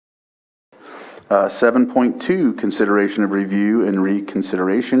7.2, consideration of review and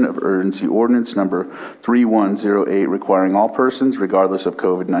reconsideration of urgency ordinance number 3108, requiring all persons, regardless of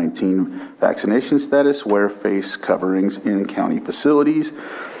COVID-19 vaccination status, wear face coverings in county facilities.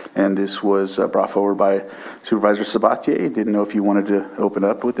 And this was brought forward by Supervisor Sabatier. Didn't know if you wanted to open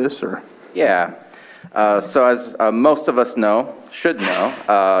up with this or? Yeah. So as most of us should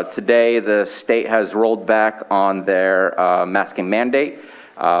know, today the state has rolled back on their masking mandate.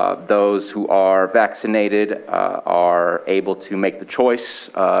 Those who are vaccinated are able to make the choice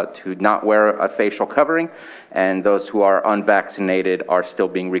to not wear a facial covering, and those who are unvaccinated are still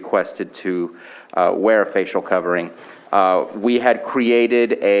being requested to wear a facial covering. We had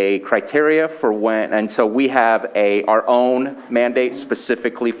created a criteria for when, and so we have our own mandate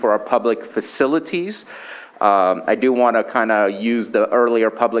specifically for our public facilities. I do want to kind of use the earlier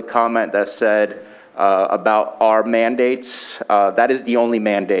public comment that said about our mandates. That is the only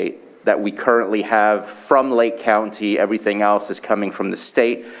mandate that we currently have from Lake County. Everything else is coming from the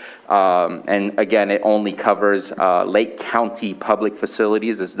state. And again, it only covers Lake County public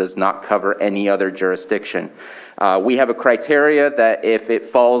facilities. This does not cover any other jurisdiction. We have a criteria that if it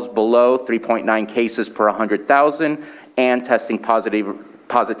falls below 3.9 cases per 100,000 and testing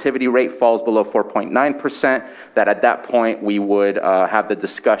positivity rate falls below 4.9%, that at that point we would have the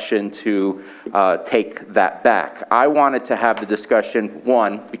discussion to take that back. I wanted to have the discussion,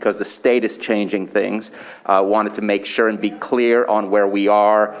 one, because the state is changing things, wanted to make sure and be clear on where we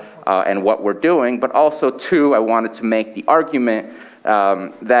are and what we're doing, but also two, I wanted to make the argument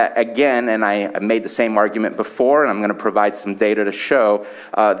that again, and I made the same argument before, and I'm going to provide some data to show,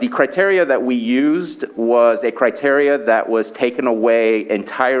 the criteria that we used was a criteria that was taken away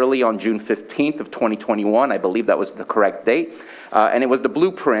entirely on June 15th of 2021. I believe that was the correct date. And it was the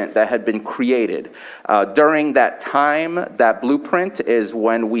blueprint that had been created. During that time, that blueprint is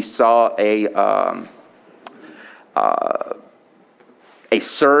when we saw a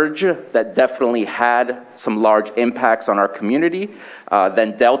surge that definitely had some large impacts on our community.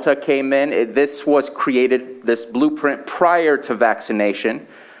 Then Delta came in. This was created, this blueprint, prior to vaccination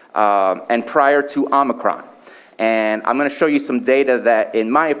and prior to Omicron. And I'm going to show you some data that,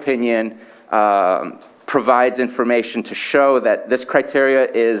 in my opinion, provides information to show that this criteria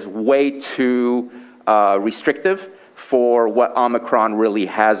is way too restrictive for what Omicron really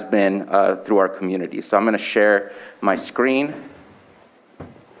has been through our community. So I'm going to share my screen.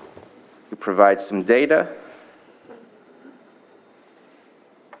 Provide some data.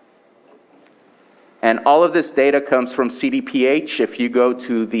 And all of this data comes from CDPH. If you go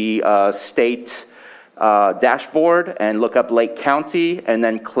to the state dashboard and look up Lake County and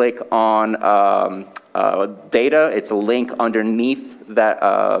then click on data, it's a link underneath that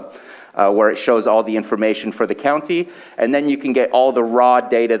where it shows all the information for the county, and then you can get all the raw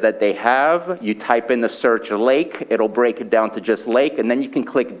data that they have. You type in the search lake, it'll break it down to just lake, and then you can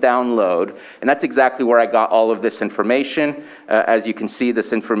click download, and that's exactly where I got all of this information. As you can see,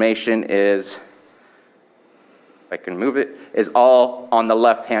 this information is, if I can move it, is all on the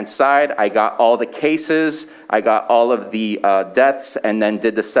left-hand side. I got all the cases, I got all of the deaths, and then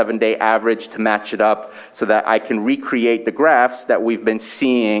did the 7-day average to match it up so that I can recreate the graphs that we've been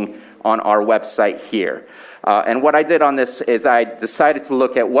seeing on our website here. And what I did on this is I decided to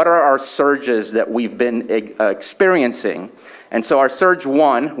look at what are our surges that we've been experiencing. And so our surge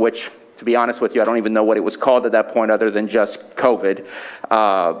 1, which, to be honest with you, I don't even know what it was called at that point other than just COVID.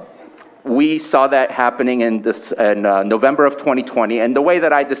 We saw that happening in November of 2020. And the way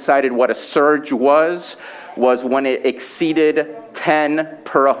that I decided what a surge was when it exceeded 10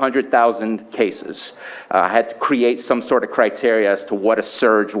 per 100,000 cases. I had to create some sort of criteria as to what a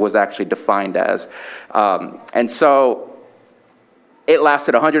surge was actually defined as. And so it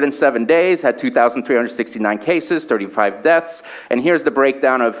lasted 107 days, had 2,369 cases, 35 deaths. And here's the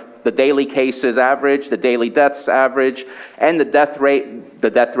breakdown of the daily cases average, the daily deaths average, and the death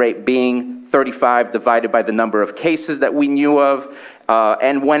rate being 35 divided by the number of cases that we knew of,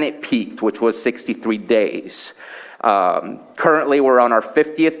 and when it peaked, which was 63 days. Currently, we're on our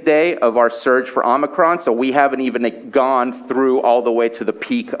 50th day of our surge for Omicron, so we haven't even gone through all the way to the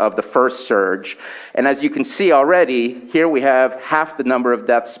peak of the first surge. And as you can see already, here we have half the number of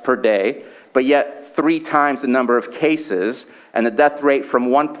deaths per day, but yet 3 times the number of cases, and the death rate from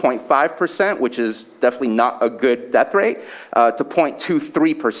 1.5%, which is definitely not a good death rate, to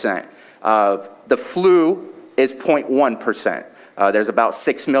 0.23%. The flu is 0.1%. There's about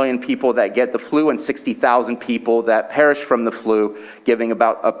 6 million people that get the flu and 60,000 people that perish from the flu, giving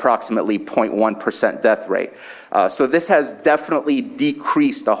about approximately 0.1% death rate. So this has definitely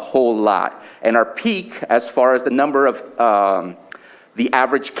decreased a whole lot. And our peak, as far as the number of The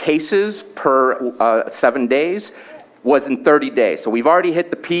average cases per 7 days was in 30 days. So we've already hit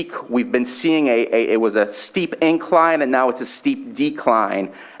the peak. We've been seeing it was a steep incline, and now it's a steep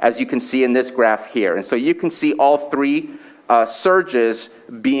decline, as you can see in this graph here. And so you can see all three surges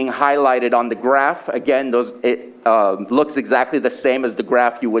being highlighted on the graph. Again, it looks exactly the same as the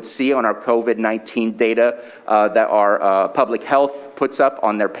graph you would see on our COVID-19 data that our public health puts up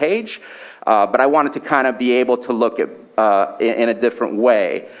on their page. But I wanted to kind of be able to look at in a different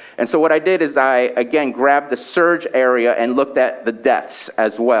way. And so what I did is I, again, grabbed the surge area and looked at the deaths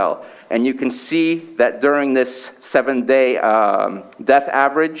as well. And you can see that during this 7-day death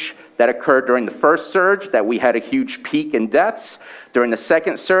average that occurred during the first surge, that we had a huge peak in deaths. During the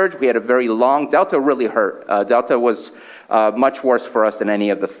second surge, we had a very long, Delta really hurt. Delta was much worse for us than any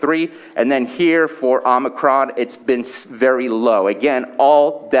of the three. And then here for Omicron, it's been very low. Again,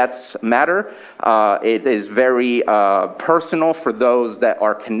 all deaths matter. It is very personal for those that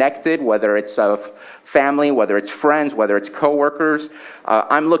are connected, whether it's of family, whether it's friends, whether it's coworkers.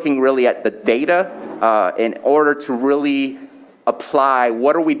 I'm looking really at the data in order to really apply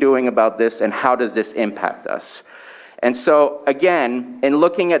what are we doing about this and how does this impact us. And so again, in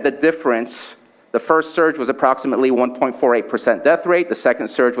looking at the difference, the first surge was approximately 1.48% death rate. The second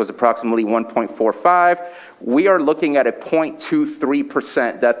surge was approximately 1.45. We are looking at a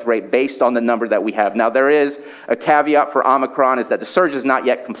 0.23% death rate based on the number that we have. Now, there is a caveat for Omicron is that the surge is not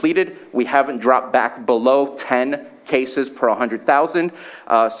yet completed. We haven't dropped back below 10 cases per 100,000.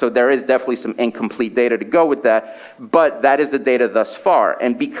 So there is definitely some incomplete data to go with that. But that is the data thus far.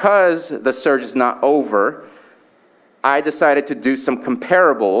 And because the surge is not over, I decided to do some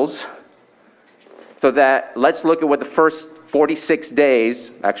comparables. So that let's look at what the first 46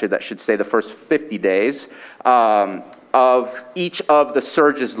 days, actually that should say the first 50 days, of each of the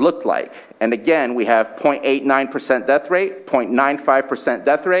surges looked like. And again, we have 0.89% death rate, 0.95%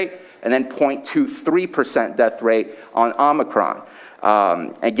 death rate, and then 0.23% death rate on Omicron.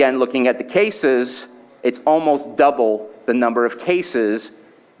 Again, looking at the cases, it's almost double the number of cases,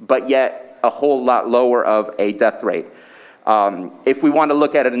 but yet a whole lot lower of a death rate. If we want to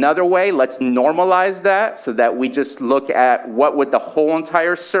look at it another way, let's normalize that so that we just look at what would the whole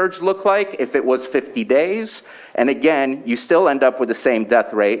entire surge look like if it was 50 days. And again, you still end up with the same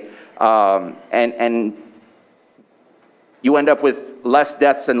death rate. And you end up with less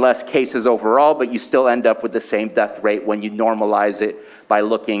deaths and less cases overall, but you still end up with the same death rate when you normalize it by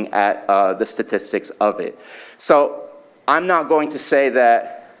looking at the statistics of it. So I'm not going to say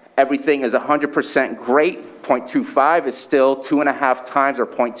that everything is 100% great. 0.25 is still 2.5 times, or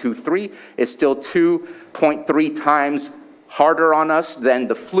 0.23 is still 2.3 times harder on us than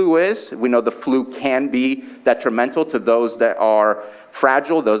the flu is. We know the flu can be detrimental to those that are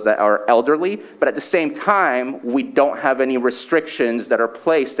fragile, those that are elderly, but at the same time, we don't have any restrictions that are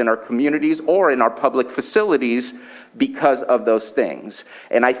placed in our communities or in our public facilities because of those things.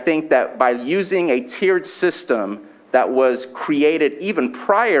 And I think that by using a tiered system that was created even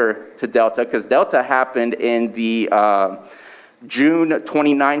prior to Delta, because Delta happened in the June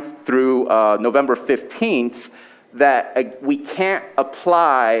 29th through November 15th, that we can't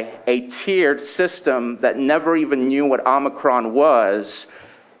apply a tiered system that never even knew what Omicron was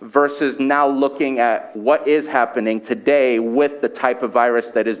versus now looking at what is happening today with the type of virus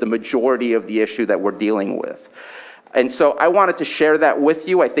that is the majority of the issue that we're dealing with. And so I wanted to share that with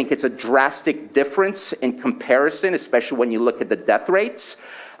you. I think it's a drastic difference in comparison, especially when you look at the death rates.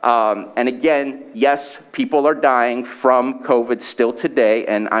 And again, yes, people are dying from COVID still today,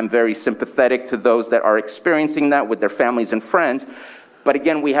 and I'm very sympathetic to those that are experiencing that with their families and friends. But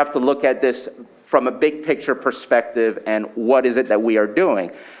again, we have to look at this from a big picture perspective and what is it that we are doing.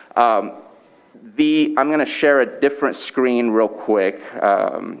 I'm going to share a different screen real quick.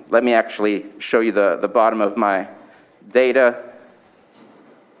 Let me actually show you the bottom of my data.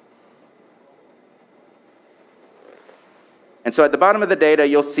 And so at the bottom of the data,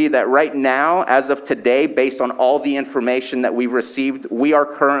 you'll see that right now, as of today, based on all the information that we've received, we are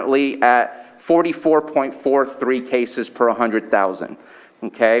currently at 44.43 cases per 100,000,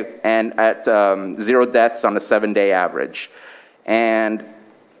 okay? And at 0 deaths on a 7-day average. And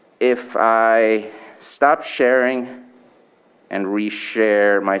if I stop sharing and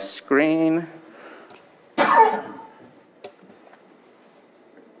reshare my screen,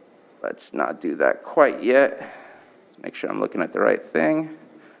 let's not do that quite yet. Let's make sure I'm looking at the right thing.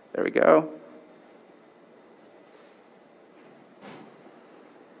 There we go.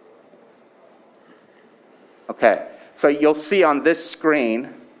 Okay, so you'll see on this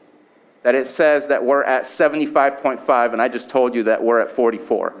screen that it says that we're at 75.5, and I just told you that we're at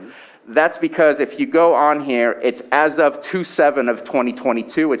 44. That's because if you go on here, it's as of 2/7 of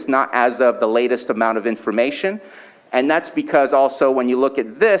 2022. It's not as of the latest amount of information. And that's because also when you look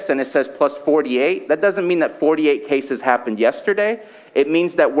at this and it says plus 48, that doesn't mean that 48 cases happened yesterday. It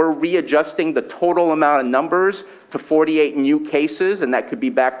means that we're readjusting the total amount of numbers to 48 new cases, and that could be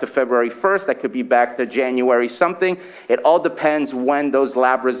back to February 1st, that could be back to January something. It all depends when those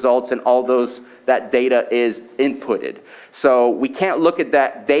lab results and all that data is inputted. So we can't look at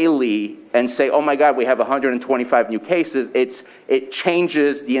that daily and say, oh my God, we have 125 new cases. It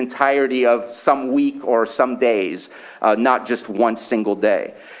changes the entirety of some week or some days, not just one single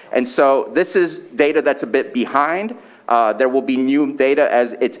day. And so this is data that's a bit behind. There will be new data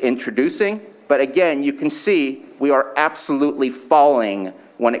as it's introducing. But again, you can see we are absolutely falling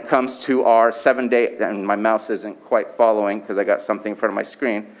when it comes to our 7-day, and my mouse isn't quite following because I got something in front of my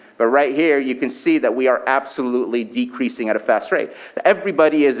screen. But right here, you can see that we are absolutely decreasing at a fast rate.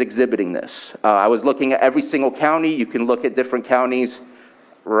 Everybody is exhibiting this. I was looking at every single county. You can look at different counties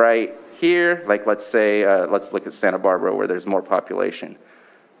right here. Like let's say, let's look at Santa Barbara where there's more population.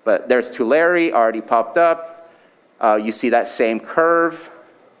 But there's Tulare already popped up. You see that same curve.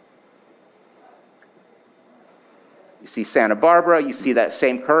 You see Santa Barbara, you see that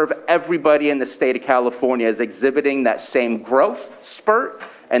same curve. Everybody in the state of California is exhibiting that same growth spurt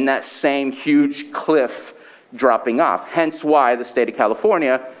and that same huge cliff dropping off. Hence why the state of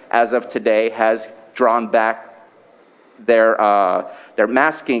California, as of today, has drawn back their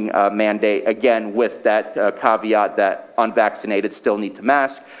masking mandate, again, with that caveat that unvaccinated still need to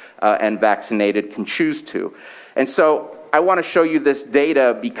mask and vaccinated can choose to. And so I want to show you this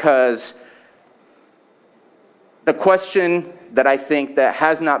data because the question that I think that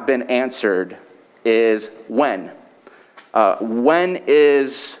has not been answered is when. When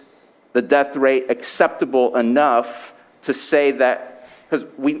is the death rate acceptable enough to say that, because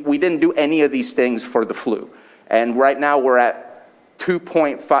we didn't do any of these things for the flu. And right now we're at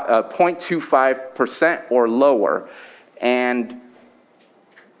 0.25% or lower. And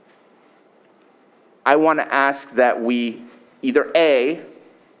I want to ask that we either A,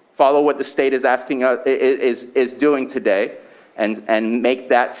 follow what the state is asking us, is doing today and make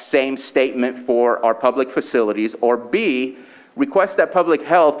that same statement for our public facilities, or B, request that public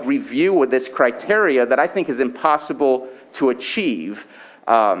health review with this criteria that I think is impossible to achieve.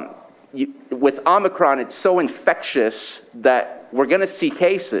 With Omicron, it's so infectious that we're going to see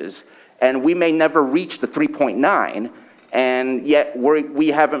cases, and we may never reach the 3.9, and yet we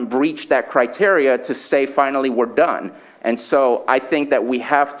haven't breached that criteria to say finally we're done. And so I think that we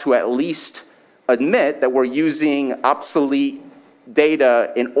have to at least admit that we're using obsolete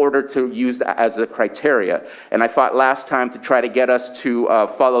data in order to use that as a criteria. And I fought last time to try to get us to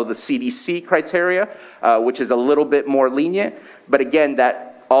follow the CDC criteria, which is a little bit more lenient. But again,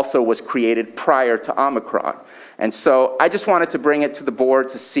 that also was created prior to Omicron. And so I just wanted to bring it to the board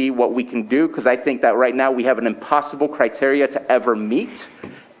to see what we can do, because I think that right now we have an impossible criteria to ever meet.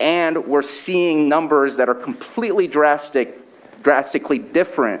 And we're seeing numbers that are completely drastically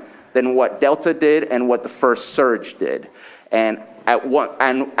different than what Delta did and what the first surge did. And at one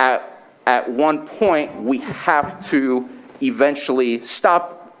point, we have to eventually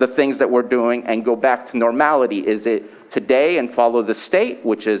stop the things that we're doing and go back to normality. Is it today and follow the state,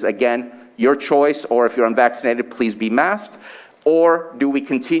 which is, again, your choice, or if you're unvaccinated, please be masked? Or do we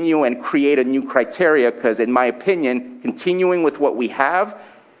continue and create a new criteria? Because in my opinion, continuing with what we have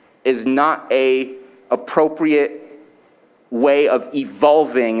is not an appropriate way of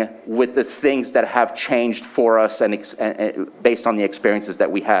evolving with the things that have changed for us and based on the experiences that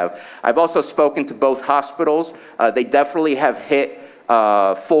we have. I've also spoken to both hospitals. They definitely have hit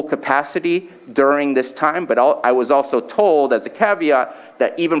full capacity during this time, but I was also told as a caveat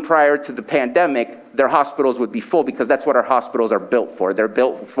that even prior to the pandemic, their hospitals would be full, because that's what our hospitals are built for. They're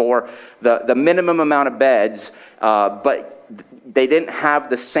built for the minimum amount of beds, but they didn't have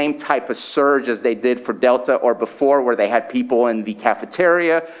the same type of surge as they did for Delta or before, where they had people in the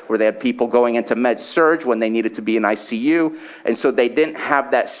cafeteria, where they had people going into med surge when they needed to be in ICU. And so they didn't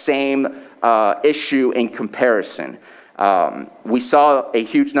have that same issue in comparison. We saw a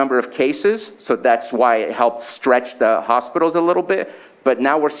huge number of cases, so that's why it helped stretch the hospitals a little bit. But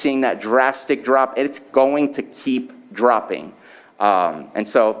now we're seeing that drastic drop, and it's going to keep dropping. And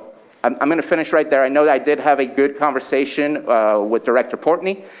so I'm going to finish right there. I know that I did have a good conversation with Director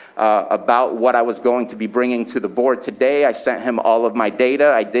Portney about what I was going to be bringing to the board today. I sent him all of my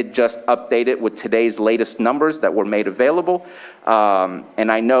data. I did just update it with today's latest numbers that were made available.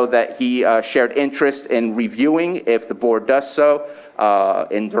 And I know that he shared interest in reviewing, if the board does so,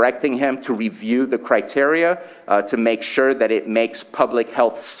 in directing him to review the criteria to make sure that it makes public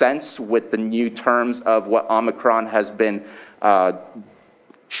health sense with the new terms of what Omicron has been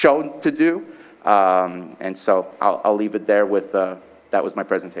shown to do. And so I'll leave it there with, that was my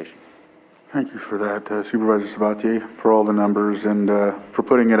presentation. Thank you for that, Supervisor Sabatier, for all the numbers and for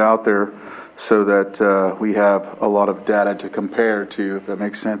putting it out there so that we have a lot of data to compare to, if that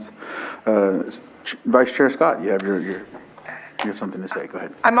makes sense. Vice Chair Scott, you have something to say. Go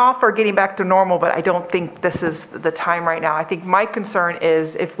ahead. I'm all for getting back to normal, but I don't think this is the time right now. I think my concern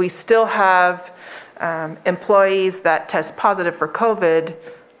is if we still have employees that test positive for COVID,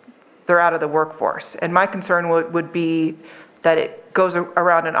 they're out of the workforce. And my concern would be that it goes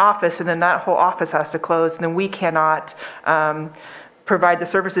around an office and then that whole office has to close and then we cannot provide the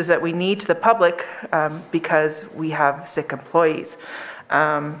services that we need to the public because we have sick employees.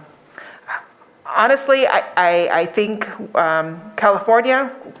 Honestly, I think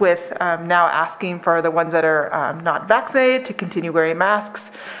California, with now asking for the ones that are not vaccinated to continue wearing masks,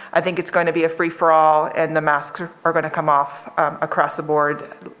 I think it's going to be a free-for-all, and the masks are going to come off across the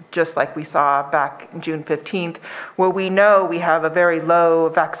board, just like we saw back June 15th, where we know we have a very low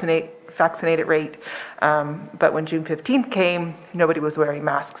vaccinated rate. But when June 15th came, nobody was wearing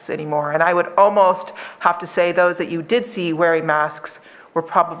masks anymore. And I would almost have to say those that you did see wearing masks were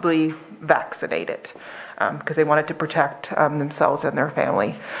probably vaccinated because they wanted to protect themselves and their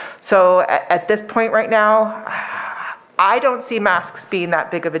family. So at this point right now, I don't see masks being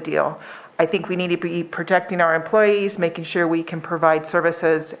that big of a deal. I think we need to be protecting our employees, making sure we can provide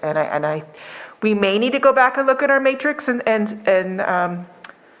services, and we may need to go back and look at our matrix and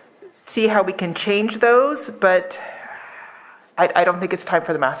see how we can change those, but I don't think it's time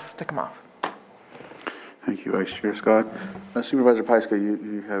for the masks to come off. Thank you, Vice Chair Scott. Supervisor Pyska,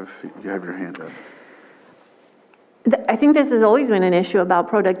 you have your hand up. I think this has always been an issue about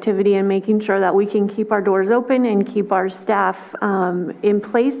productivity and making sure that we can keep our doors open and keep our staff in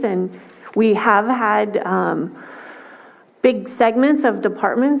place. And we have had big segments of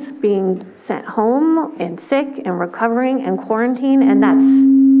departments being sent home and sick and recovering and quarantined, and that's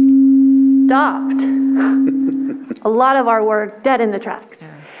stopped a lot of our work dead in the tracks.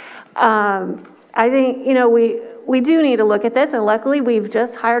 I think, we do need to look at this, and luckily we've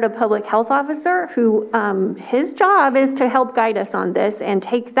just hired a public health officer who his job is to help guide us on this and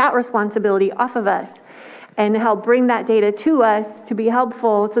take that responsibility off of us and help bring that data to us to be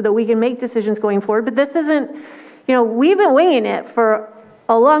helpful so that we can make decisions going forward. But this isn't, we've been winging it for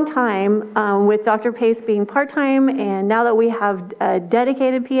a long time with Dr. Pace being part-time, and now that we have a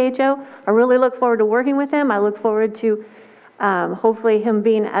dedicated PHO, I really look forward to working with him. I look forward to hopefully him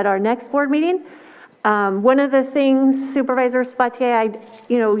being at our next board meeting. One of the things, Supervisor Sabatier,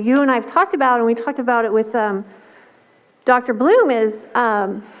 you and I have talked about, and we talked about it with Dr. Bloom, is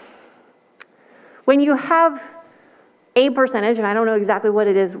when you have a percentage, and I don't know exactly what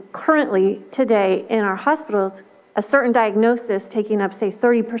it is currently today in our hospitals, a certain diagnosis taking up, say,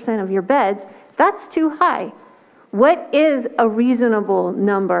 30% of your beds, that's too high. What is a reasonable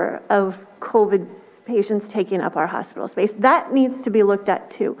number of COVID patients taking up our hospital space? That needs to be looked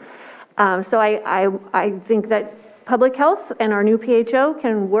at too. So I think that public health and our new PHO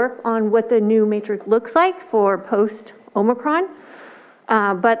can work on what the new matrix looks like for post-Omicron.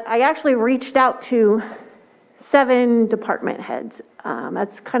 But I actually reached out to 7 department heads.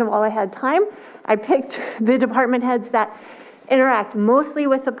 That's kind of all I had time. I picked the department heads that interact mostly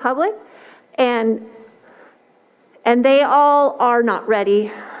with the public, and they all are not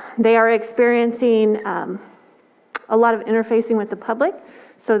ready. They are experiencing a lot of interfacing with the public.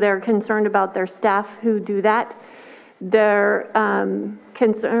 So they're concerned about their staff who do that. They're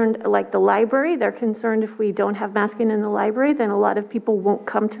concerned, like the library, they're concerned if we don't have masking in the library, then a lot of people won't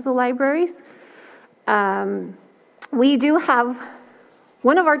come to the libraries. We do have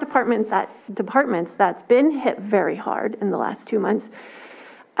one of our departments that's been hit very hard in the last 2 months,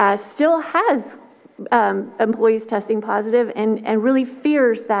 still has employees testing positive and really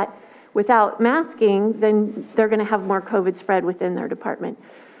fears that without masking, then they're going to have more COVID spread within their department.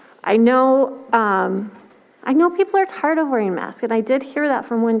 I know people are tired of wearing masks, and I did hear that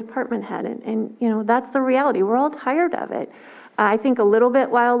from one department head, and that's the reality. We're all tired of it. I think a little bit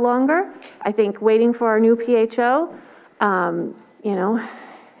while longer. I think waiting for our new PHO,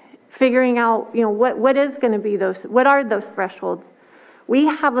 figuring out, what is going to be what are those thresholds? We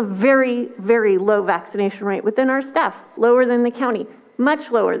have a very, very low vaccination rate within our staff, lower than the county,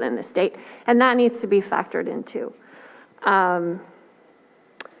 much lower than the state, and that needs to be factored in too.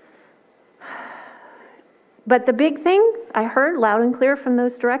 But the big thing I heard loud and clear from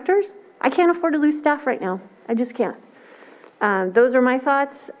those directors, I can't afford to lose staff right now. I just can't. Those are my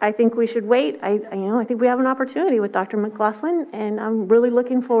thoughts. I think we should wait. I think we have an opportunity with Dr. McLaughlin, and I'm really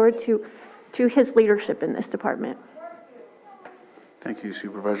looking forward to his leadership in this department. Thank you,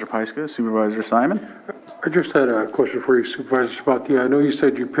 Supervisor Pyska. Supervisor Simon? I just had a question for you, Supervisor Sabatier. I know you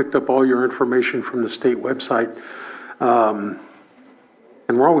said you picked up all your information from the state website, and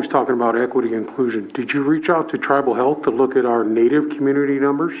we're always talking about equity and inclusion. Did you reach out to Tribal Health to look at our Native community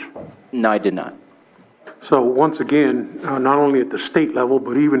numbers? No, I did not. So once again, not only at the state level,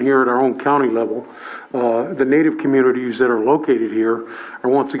 but even here at our own county level, the Native communities that are located here are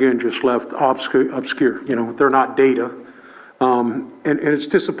once again just left obscure. You know, they're not data, and it's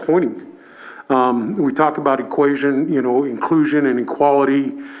disappointing. We talk about equation, you know, inclusion and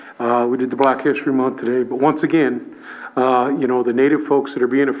equality. We did the Black History Month today, but once again, you know, the Native folks that are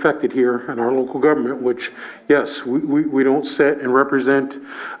being affected here in our local government, which, yes, we don't sit and represent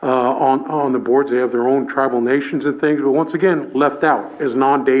on the boards. They have their own tribal nations and things, but once again, left out as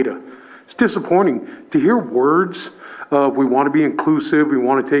non-data. It's disappointing to hear words of we want to be inclusive, we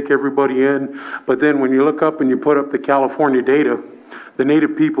want to take everybody in, but then when you look up and you put up the California data, the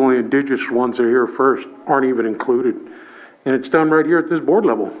Native people and the indigenous ones that are here first aren't even included. And it's done right here at this board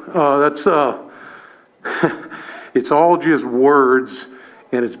level. It's all just words,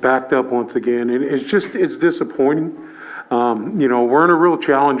 and it's backed up once again. And it's disappointing. You know, we're in a real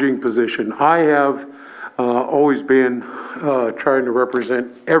challenging position. I have always been trying to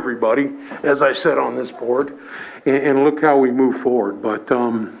represent everybody, as I said on this board, and look how we move forward. But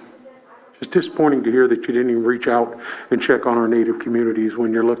it's disappointing to hear that you didn't even reach out and check on our Native communities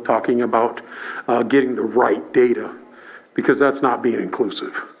when you're talking about getting the right data, because that's not being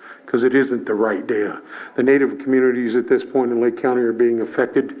inclusive. Because it isn't the right data. The Native communities at this point in Lake County are being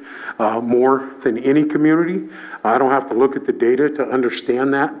affected more than any community. I don't have to look at the data to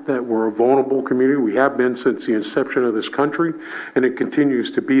understand that we're a vulnerable community. We have been since the inception of this country, and it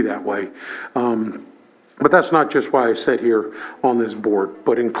continues to be that way. But that's not just why I sit here on this board,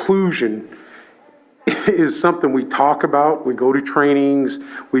 but inclusion is something we talk about. We go to trainings,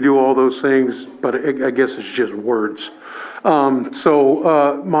 we do all those things, but I guess it's just words. My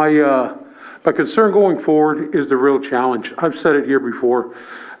concern going forward is the real challenge. I've said it here before,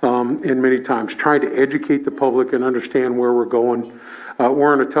 and many times, trying to educate the public and understand where we're going.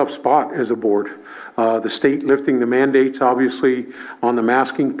 We're in a tough spot as a board. The state lifting the mandates, obviously, on the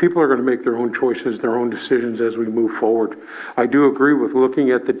masking. People are going to make their own choices, their own decisions as we move forward. I do agree with looking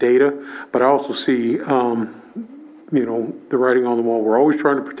at the data, but I also see you know, the writing on the wall. We're always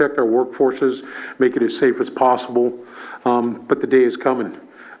trying to protect our workforces, make it as safe as possible. But the day is coming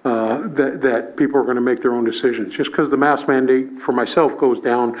that people are going to make their own decisions. Just because the mask mandate for myself goes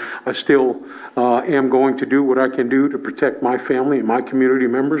down, I still am going to do what I can do to protect my family and my community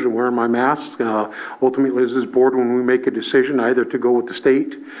members and wearing my mask. Ultimately, as this board, when we make a decision either to go with the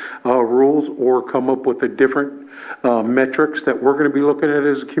state rules or come up with a different metrics that we're going to be looking at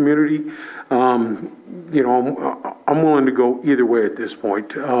as a community, you know, I'm willing to go either way at this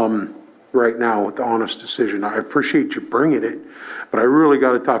point. Right now with the honest decision. I appreciate you bringing it, but I really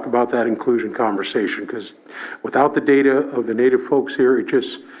got to talk about that inclusion conversation, because without the data of the Native folks here, I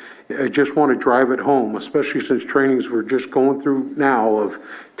just want to drive it home, especially since trainings we're just going through now of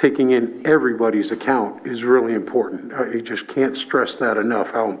taking in everybody's account is really important. I just can't stress that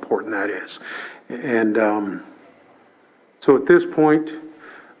enough, how important that is. And so at this point,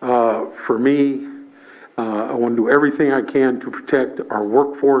 for me, I want to do everything I can to protect our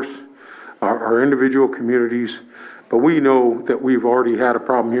workforce, our individual communities, but we know that we've already had a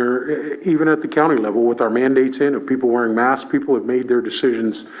problem here, even at the county level, with our mandates of people wearing masks. People have made their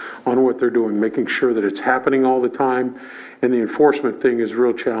decisions on what they're doing, making sure that it's happening all the time, and the enforcement thing is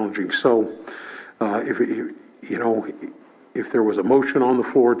real challenging. So, if there was a motion on the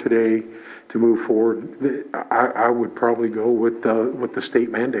floor today to move forward, I would probably go with the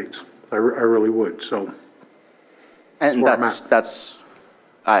state mandates. I really would. So, and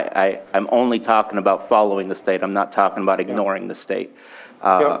I'm only talking about following the state. I'm not talking about ignoring the state.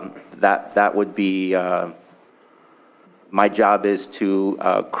 That would be My job is to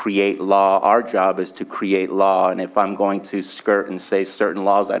create law. Our job is to create law. And if I'm going to skirt and say certain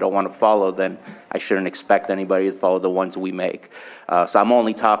laws I don't want to follow, then I shouldn't expect anybody to follow the ones we make. So I'm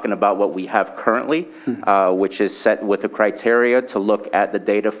only talking about what we have currently, which is set with a criteria to look at the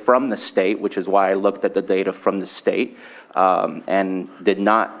data from the state, which is why I looked at the data from the state and did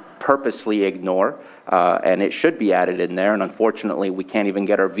not purposely ignore. And it should be added in there. And unfortunately, we can't even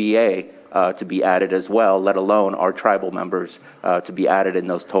get our VA to be added as well, let alone our tribal members to be added in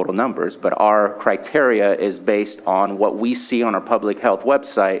those total numbers. But our criteria is based on what we see on our public health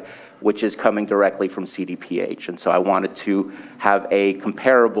website, which is coming directly from CDPH. And so I wanted to have a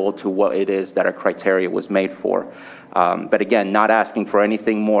comparable to what it is that our criteria was made for. But again, not asking for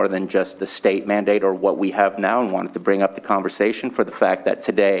anything more than just the state mandate or what we have now, and wanted to bring up the conversation for the fact that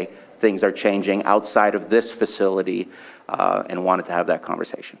today things are changing outside of this facility, and wanted to have that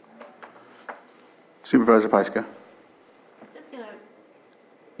conversation. Supervisor Pyska.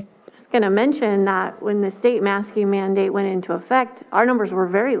 Just going to mention that when the state masking mandate went into effect, our numbers were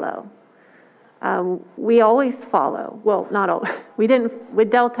very low. We always follow, well, not all, we didn't,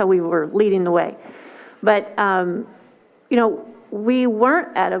 with Delta, we were leading the way. But, you know, we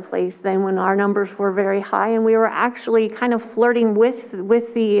weren't at a place then when our numbers were very high, and we were actually kind of flirting with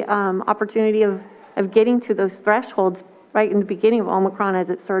the opportunity of getting to those thresholds right in the beginning of Omicron as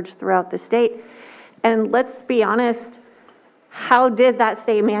it surged throughout the state. And let's be honest, how did that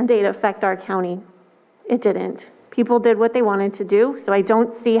state mandate affect our county? It didn't. People did what they wanted to do, so I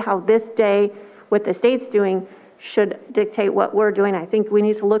don't see how this day, what the state's doing, should dictate what we're doing. I think we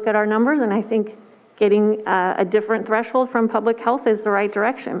need to look at our numbers, and I think getting a different threshold from public health is the right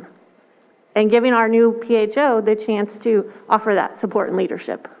direction. And giving our new PHO the chance to offer that support and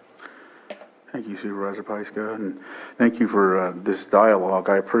leadership. Thank you, Supervisor Pyska, and thank you for this dialogue.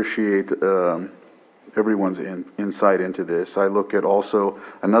 I appreciate everyone's insight into this. I look at also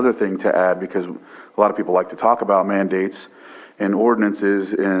another thing to add, because a lot of people like to talk about mandates and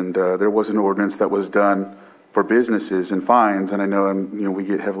ordinances, and there was an ordinance that was done for businesses and fines, and I know we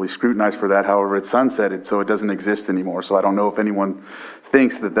get heavily scrutinized for that. However, it's sunsetted, so it doesn't exist anymore. So I don't know if anyone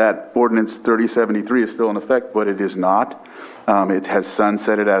thinks that ordinance 3073 is still in effect, but it is not. It has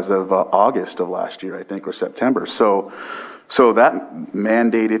sunsetted as of August of last year, I think, or September. So that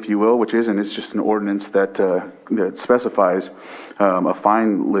mandate, if you will, which isn't, it's just an ordinance that that specifies a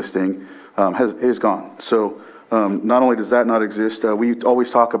fine listing, is gone. So not only does that not exist, we always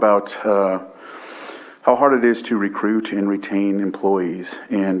talk about how hard it is to recruit and retain employees.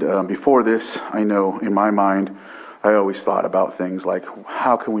 And before this, I know in my mind, I always thought about things like,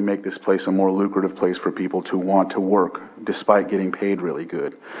 how can we make this place a more lucrative place for people to want to work despite getting paid really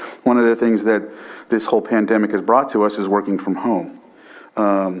good? One of the things that this whole pandemic has brought to us is working from home.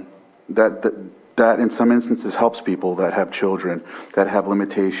 That in some instances helps people that have children, that have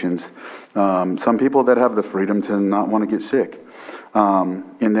limitations. Some people that have the freedom to not want to get sick. And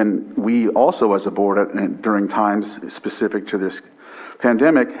then we also as a board during times specific to this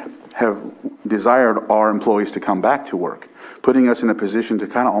pandemic have desired our employees to come back to work, putting us in a position to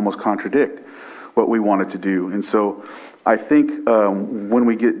kind of almost contradict what we wanted to do. And so I think when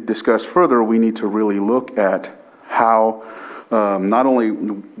we discuss further, we need to really look at how, not only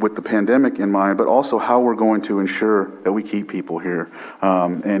with the pandemic in mind, but also how we're going to ensure that we keep people here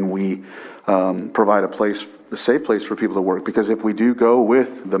and we provide a safe place for people to work. Because if we do go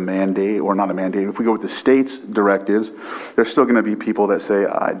with the mandate, or not a mandate, if we go with the state's directives, there's still going to be people that say,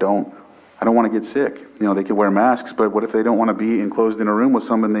 I don't want to get sick. They can wear masks, but what if they don't want to be enclosed in a room with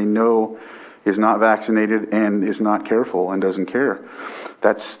someone they know is not vaccinated and is not careful and doesn't care?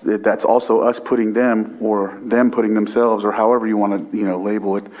 That's also us putting them, or them putting themselves, or however you want to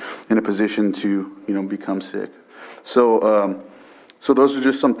label it, in a position to become sick. So those are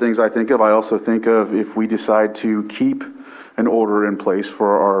just some things I think of. I also think of, if we decide to keep an order in place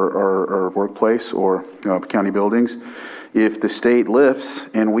for our workplace or county buildings, if the state lifts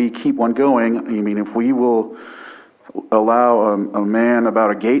and we keep one going, if we will allow a man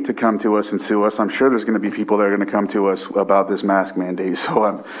about a gate to come to us and sue us, I'm sure there's going to be people that are going to come to us about this mask mandate.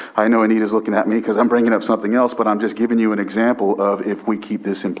 So I know Anita's looking at me because I'm bringing up something else, but I'm just giving you an example of, if we keep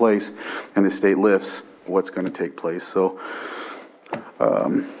this in place and the state lifts, what's going to take place. So,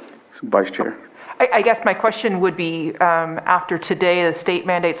 Vice Chair. I guess my question would be, after today, the state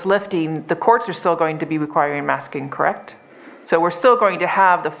mandate's lifting, the courts are still going to be requiring masking, correct? So we're still going to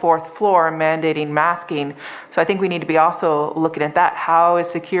have the fourth floor mandating masking. So I think we need to be also looking at that. How is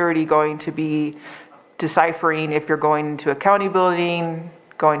security going to be deciphering if you're going into a county building,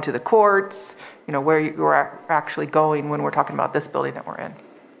 going to the courts, where you're actually going when we're talking about this building that we're in?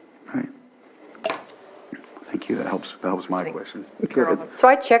 Right. Thank you. That helps my question. So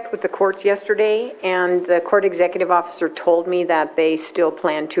I checked with the courts yesterday, and the court executive officer told me that they still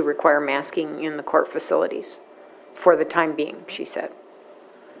plan to require masking in the court facilities for the time being, she said.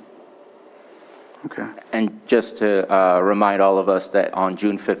 Okay. And just to remind all of us that on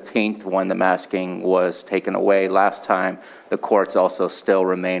June 15th, when the masking was taken away last time, the courts also still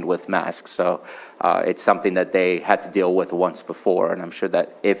remained with masks. So it's something that they had to deal with once before, and I'm sure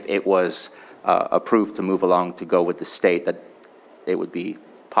that if it was approved to move along to go with the state, that it would be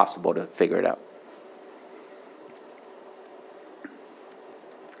possible to figure it out.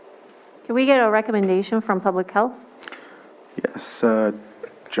 Can we get a recommendation from Public Health? Yes,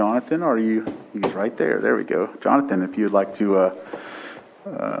 Jonathan, he's right there. There we go. Jonathan, if you'd like to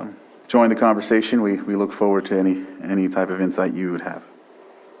join the conversation, we look forward to any type of insight you would have.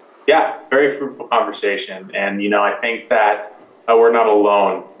 Yeah, very fruitful conversation. And, I think that we're not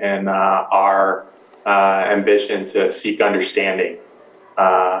alone in our ambition to seek understanding.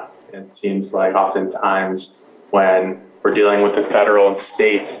 It seems like oftentimes when we're dealing with the federal and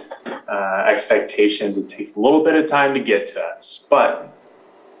state expectations, it takes a little bit of time to get to us. But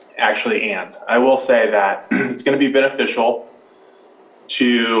actually, I will say that it's going to be beneficial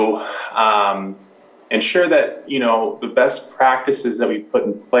to ensure that, the best practices that we put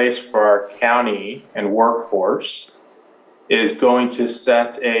in place for our county and workforce is going to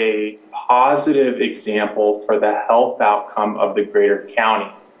set a positive example for the health outcome of the greater county.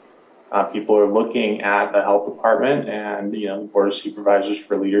 People are looking at the health department and, the Board of Supervisors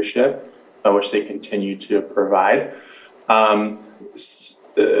for leadership, which they continue to provide.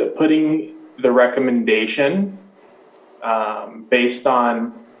 Putting the recommendation based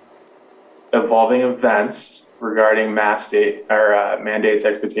on evolving events regarding mandates,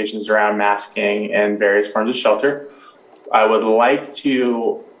 expectations around masking and various forms of shelter, I would like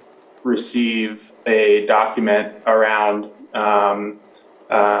to receive a document around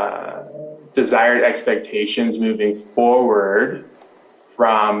desired expectations moving forward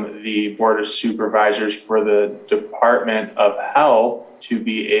from the Board of Supervisors for the Department of Health to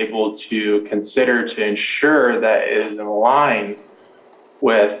be able to consider to ensure that it is in line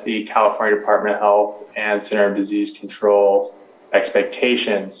with the California Department of Health and Center of Disease Control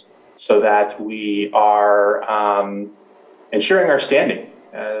expectations, so that we are ensuring our standing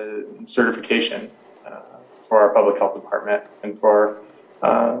certification for our public health department and for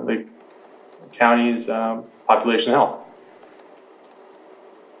the county's population health.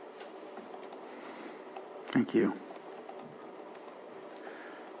 Thank you.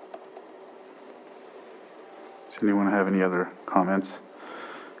 Does anyone have any other comments,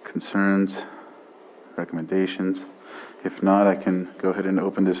 concerns, recommendations? If not, I can go ahead and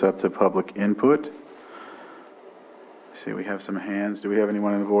open this up to public input. See, we have some hands. Do we have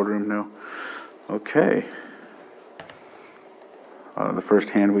anyone in the boardroom? No? Okay. The first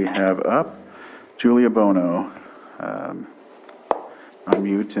hand we have up, Julia Bono.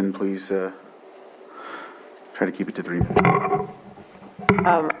 Unmute and please try to keep it to 3 minutes.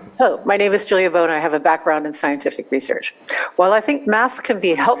 Hello, my name is Julia Bono. I have a background in scientific research. While I think masks can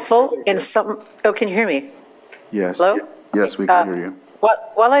be helpful in some... Oh, can you hear me? Yes. Hello? Yes, we can hear you.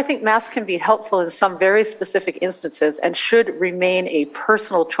 While I think masks can be helpful in some very specific instances and should remain a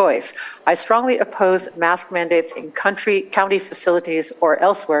personal choice, I strongly oppose mask mandates in county facilities or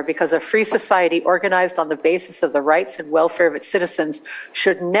elsewhere, because a free society organized on the basis of the rights and welfare of its citizens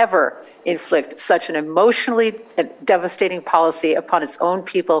should never inflict such an emotionally devastating policy upon its own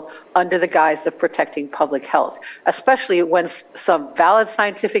people under the guise of protecting public health, especially when some valid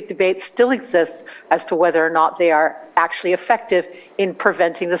scientific debate still exists as to whether or not they are actually effective in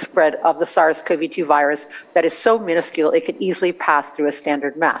preventing the spread of the SARS-CoV-2 virus that is so minuscule it could easily pass through a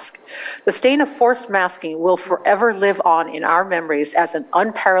standard mask. The stain of forced masking will forever live on in our memories as an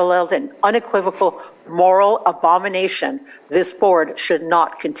unparalleled and unequivocal moral abomination this board should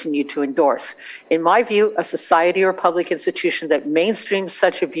not continue to endorse. In my view, a society or public institution that mainstreams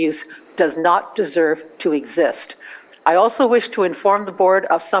such abuse does not deserve to exist. I also wish to inform the board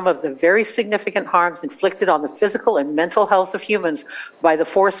of some of the very significant harms inflicted on the physical and mental health of humans by the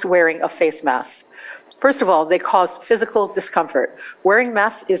forced wearing of face masks. First of all, they cause physical discomfort. Wearing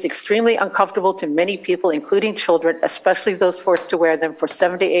masks is extremely uncomfortable to many people, including children, especially those forced to wear them for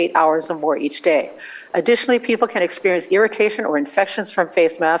 7 to 8 hours or more each day. Additionally, people can experience irritation or infections from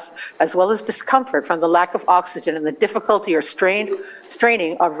face masks, as well as discomfort from the lack of oxygen and the difficulty or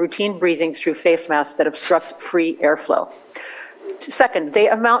straining of routine breathing through face masks that obstruct free airflow. Second, they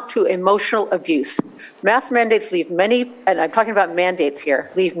amount to emotional abuse. Mask mandates leave many, and I'm talking about mandates here,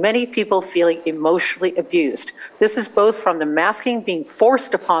 leave many people feeling emotionally abused. This is both from the masking being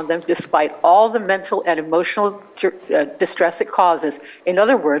forced upon them despite all the mental and emotional distress it causes, in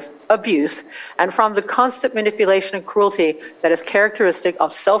other words, abuse, and from the constant manipulation and cruelty that is characteristic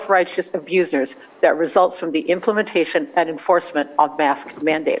of self-righteous abusers that results from the implementation and enforcement of mask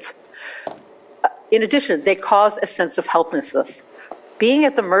mandates. In addition, they cause a sense of helplessness. Being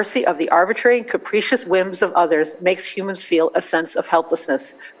at the mercy of the arbitrary and capricious whims of others makes humans feel a sense of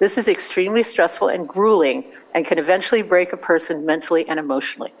helplessness. This is extremely stressful and grueling and can eventually break a person mentally and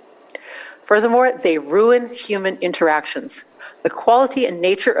emotionally. Furthermore, they ruin human interactions. The quality and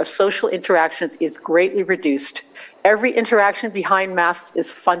nature of social interactions is greatly reduced. Every interaction behind masks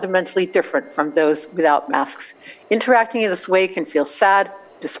is fundamentally different from those without masks. Interacting in this way can feel sad,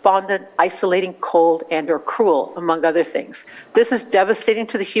 despondent, isolating, cold, and/or cruel, among other things. This is devastating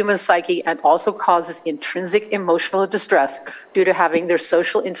to the human psyche and also causes intrinsic emotional distress due to having their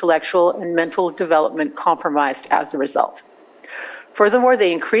social, intellectual, and mental development compromised as a result. Furthermore,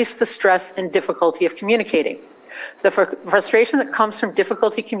 they increase the stress and difficulty of communicating. The frustration that comes from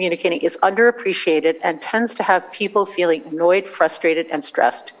difficulty communicating is underappreciated and tends to have people feeling annoyed, frustrated, and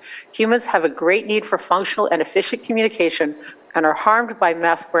stressed. Humans have a great need for functional and efficient communication and are harmed by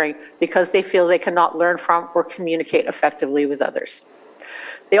mask wearing because they feel they cannot learn from or communicate effectively with others.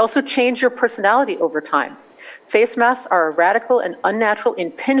 They also change your personality over time. Face masks are a radical and unnatural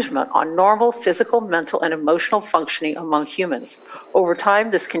impingement on normal physical, mental, and emotional functioning among humans. Over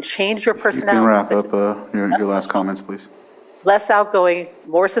time, this can change your personality. You can wrap up your last comments, please. Less outgoing,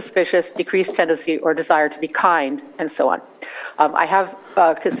 more suspicious, decreased tendency or desire to be kind, and so on. I have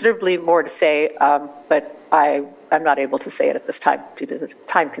considerably more to say, but I'm not able to say it at this time due to the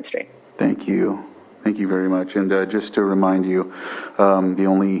time constraint. Thank you. Thank you very much. And just to remind you, the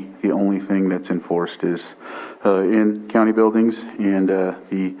only thing that's enforced is in county buildings, and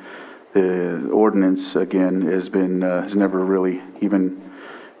the ordinance again has never really even.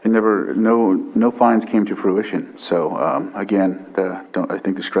 No fines came to fruition. So again, I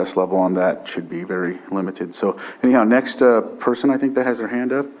think the stress level on that should be very limited. So anyhow, next person I think that has their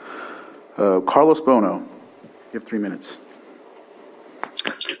hand up, Carlos Bono. You have 3 minutes.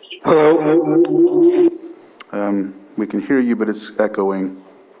 Hello. We can hear you, but it's echoing.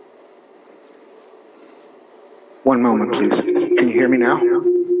 One moment, please. Can you hear me now?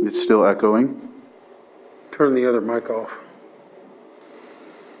 It's still echoing. Turn the other mic off.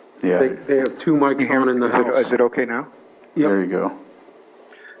 Yeah. They have two mics on in the house. Is it okay now? Yep. There you go.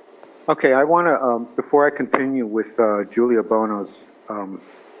 Okay, I want to, before I continue with Julia Bono's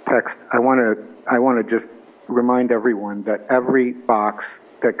text, I want to just remind everyone that every box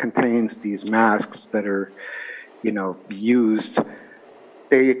that contains these masks that are, used,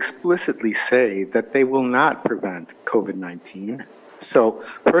 they explicitly say that they will not prevent COVID-19. So,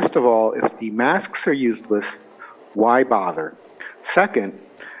 first of all, if the masks are useless, why bother? Second,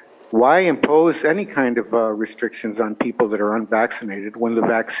 why impose any kind of restrictions on people that are unvaccinated when the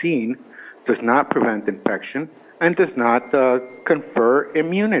vaccine does not prevent infection and does not confer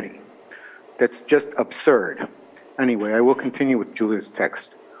immunity? That's just absurd. Anyway, I will continue with Julia's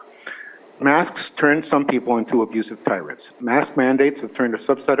text. Masks turn some people into abusive tyrants. Mask mandates have turned a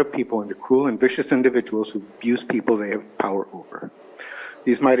subset of people into cruel and vicious individuals who abuse people they have power over.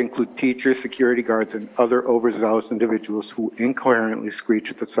 These might include teachers, security guards, and other overzealous individuals who incoherently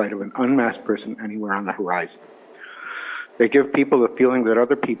screech at the sight of an unmasked person anywhere on the horizon. They give people the feeling that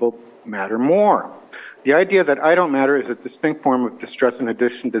other people matter more. The idea that I don't matter is a distinct form of distress in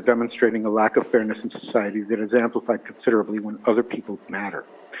addition to demonstrating a lack of fairness in society that is amplified considerably when other people matter.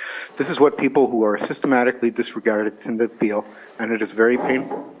 This is what people who are systematically disregarded tend to feel, and it is very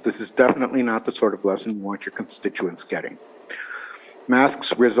painful. This is definitely not the sort of lesson you want your constituents getting.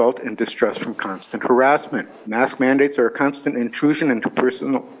 Masks result in distress from constant harassment. Mask mandates are a constant intrusion into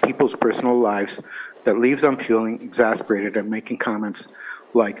people's personal lives that leaves them feeling exasperated and making comments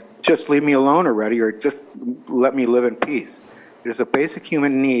like, just leave me alone already, or just let me live in peace. It is a basic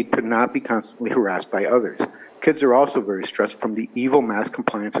human need to not be constantly harassed by others. Kids are also very stressed from the evil mask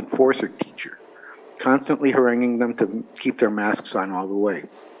compliance enforcer teacher, constantly haranguing them to keep their masks on all the way.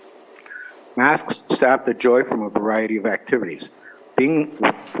 Masks sap the joy from a variety of activities. Being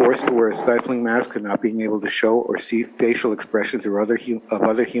forced to wear a stifling mask and not being able to show or see facial expressions of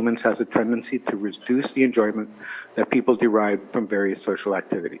other humans has a tendency to reduce the enjoyment that people derive from various social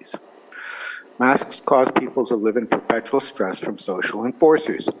activities. Masks cause people to live in perpetual stress from social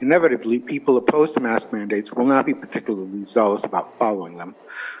enforcers. Inevitably, people opposed to mask mandates will not be particularly zealous about following them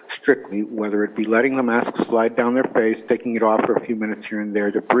strictly, whether it be letting the mask slide down their face, taking it off for a few minutes here and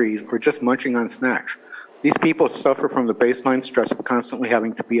there to breathe, or just munching on snacks. These people suffer from the baseline stress of constantly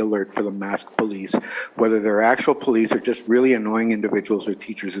having to be alert for the masked police, whether they're actual police or just really annoying individuals or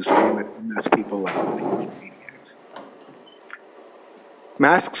teachers who scream at masked people like maniacs.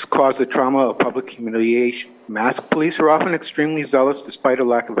 Masks cause the trauma of public humiliation. Masked police are often extremely zealous despite a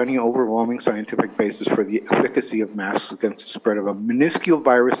lack of any overwhelming scientific basis for the efficacy of masks against the spread of a minuscule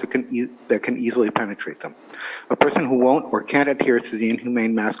virus that can easily penetrate them. A person who won't or can't adhere to the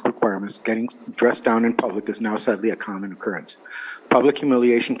inhumane mask requirements getting dressed down in public is now sadly a common occurrence. Public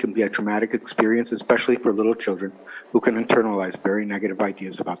humiliation can be a traumatic experience, especially for little children who can internalize very negative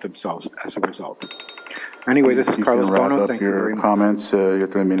ideas about themselves as a result. Anyway, this is Carlos Bono. Thank you very much. Comments. Your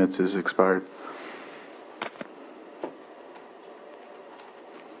 3 minutes is expired.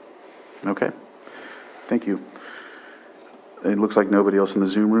 Okay. Thank you. It looks like nobody else in the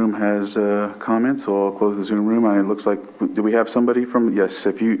Zoom room has comments, so I'll close the Zoom room. And it looks like, do we have somebody from, yes,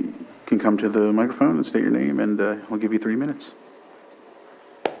 if you can come to the microphone and state your name, and I'll give you 3 minutes.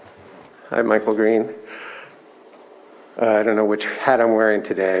 Hi, Michael Green. I don't know which hat I'm wearing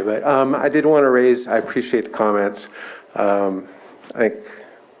today, but I did want to raise, I appreciate the comments. I think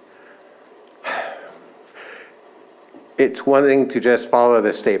it's one thing to just follow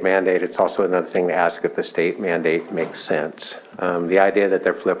the state mandate. It's also another thing to ask if the state mandate makes sense. The idea that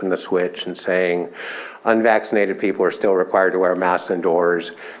they're flipping the switch and saying unvaccinated people are still required to wear masks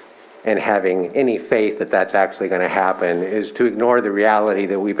indoors and having any faith that that's actually going to happen is to ignore the reality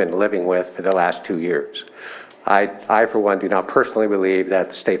that we've been living with for the last 2 years. I, for one, do not personally believe that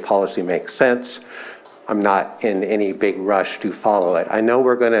the state policy makes sense. I'm not in any big rush to follow it. I know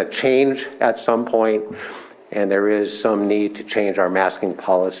we're going to change at some point, and there is some need to change our masking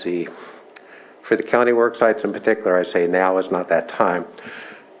policy. For the county work sites in particular, I say now is not that time.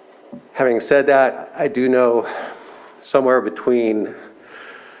 Having said that, I do know somewhere between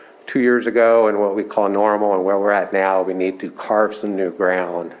 2 years ago and what we call normal and where we're at now, we need to carve some new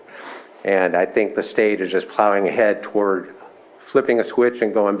ground. And I think the state is just plowing ahead toward flipping a switch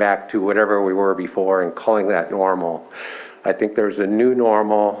and going back to whatever we were before and calling that normal. I think there's a new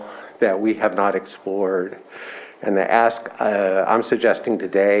normal that we have not explored. And the ask I'm suggesting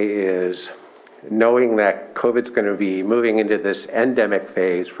today is, knowing that COVID's going to be moving into this endemic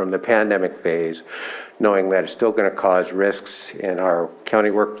phase from the pandemic phase, knowing that it's still going to cause risks in our county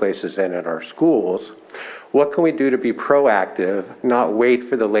workplaces and in our schools, what can we do to be proactive, not wait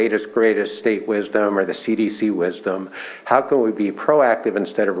for the latest, greatest state wisdom or the CDC wisdom? How can we be proactive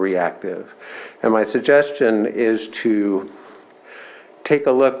instead of reactive? And my suggestion is to take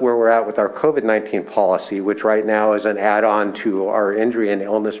a look where we're at with our COVID-19 policy, which right now is an add-on to our injury and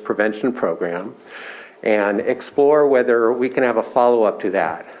illness prevention program, and explore whether we can have a follow-up to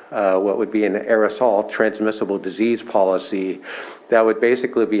that, what would be an aerosol transmissible disease policy that would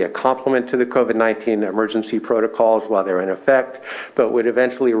basically be a complement to the COVID-19 emergency protocols while they're in effect, but would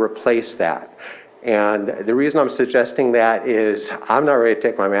eventually replace that. And the reason I'm suggesting that is I'm not ready to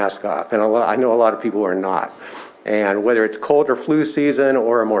take my mask off, and I know a lot of people are not. And whether it's cold or flu season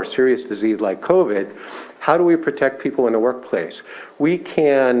or a more serious disease like COVID, how do we protect people in the workplace? We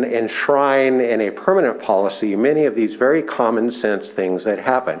can enshrine in a permanent policy many of these very common sense things that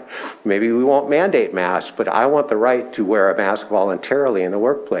happen. Maybe we won't mandate masks, but I want the right to wear a mask voluntarily in the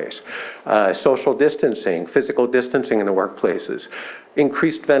workplace. Social distancing, physical distancing in the workplaces.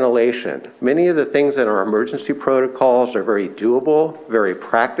 Increased ventilation. Many of the things in our emergency protocols are very doable, very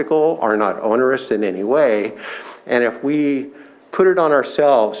practical, are not onerous in any way. And if we put it on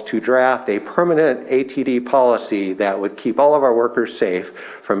ourselves to draft a permanent ATD policy that would keep all of our workers safe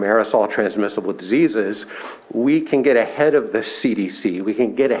from aerosol transmissible diseases, we can get ahead of the CDC. We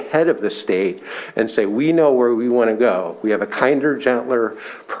can get ahead of the state and say, we know where we want to go. We have a kinder, gentler,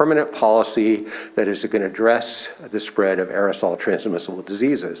 permanent policy that is going to address the spread of aerosol transmissible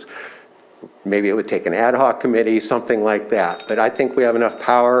diseases. Maybe it would take an ad hoc committee, something like that. But I think we have enough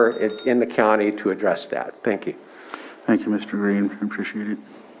power in the county to address that. Thank you. Thank you, Mr. Green. I appreciate it.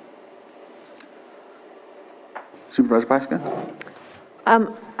 Supervisor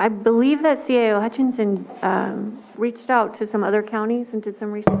Pyska? I believe that CAO Hutchinson reached out to some other counties and did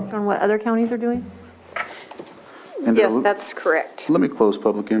some research on what other counties are doing. And yes, that's correct. Let me close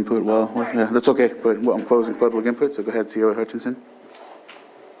public input. Yeah, that's okay, but I'm closing public input, so go ahead, CAO Hutchinson.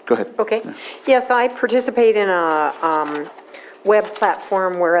 Go ahead. Okay. Yes, I participate in a web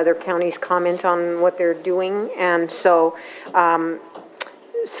platform where other counties comment on what they're doing, and so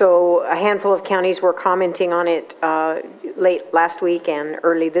So a handful of counties were commenting on it late last week and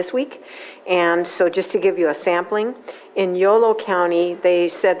early this week. And so just to give you a sampling, in Yolo County, they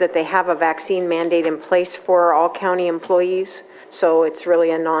said that they have a vaccine mandate in place for all county employees. So it's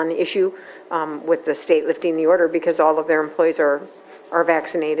really a non-issue with the state lifting the order because all of their employees are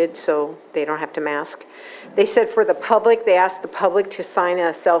vaccinated, so they don't have to mask. They said for the public, they asked the public to sign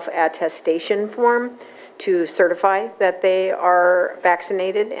a self-attestation form to certify that they are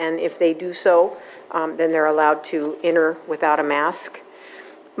vaccinated, and if they do so, then they're allowed to enter without a mask.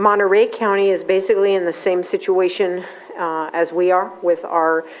 Monterey County is basically in the same situation as we are with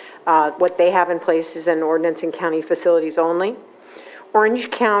our, what they have in place is an ordinance in county facilities only. Orange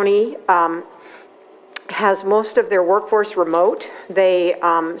County has most of their workforce remote. They,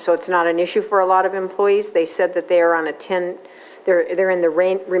 so it's not an issue for a lot of employees. They said that they are on a they're in the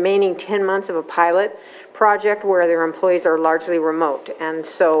remaining 10 months of a pilot project where their employees are largely remote. And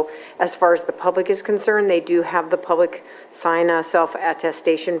so as far as the public is concerned, they do have the public sign a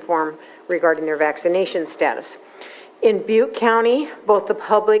self-attestation form regarding their vaccination status. In Butte County, both the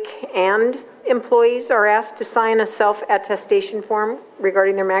public and employees are asked to sign a self-attestation form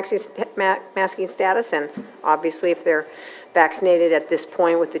regarding their masking status. And obviously, if they're vaccinated at this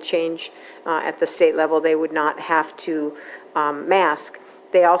point with the change at the state level, they would not have to mask.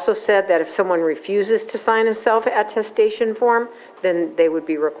 They also said that if someone refuses to sign a self-attestation form, then they would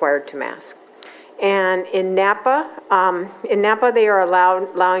be required to mask. And in Napa, they are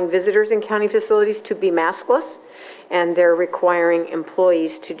allowing visitors in county facilities to be maskless, and they're requiring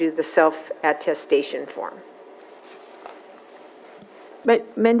employees to do the self-attestation form.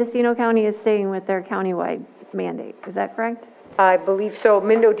 But Mendocino County is staying with their countywide mandate, is that correct? I believe so.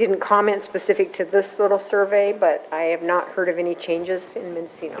 Mendo didn't comment specific to this little survey, but I have not heard of any changes in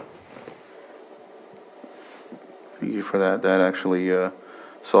Mendocino. Thank you for that. That actually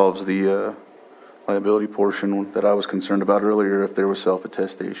solves the liability portion that I was concerned about earlier. If there were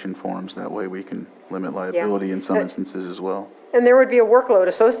self-attestation forms, that way we can limit liability in some instances as well. And there would be a workload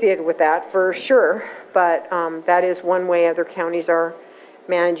associated with that for sure, but that is one way other counties are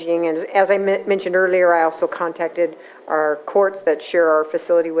managing. And as I mentioned earlier, I also contacted our courts that share our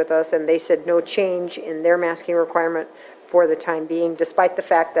facility with us, and they said no change in their masking requirement for the time being, despite the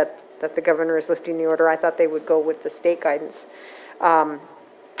fact that the governor is lifting the order. I thought they would go with the state guidance.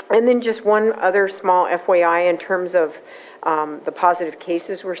 And then just one other small FYI in terms of the positive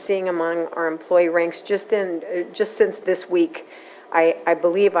cases we're seeing among our employee ranks. Just since this week, I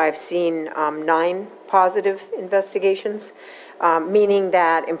believe I've seen 9 positive investigations, meaning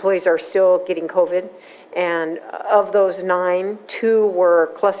that employees are still getting COVID. And of those 9, 2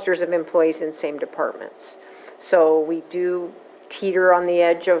 were clusters of employees in same departments. So we do teeter on the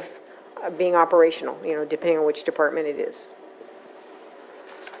edge of being operational, you know, depending on which department it is.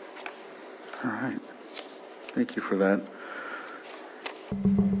 All right. Thank you for that.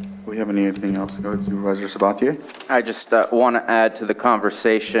 Do we have anything else to go to, Supervisor Sabatier? I just want to add to the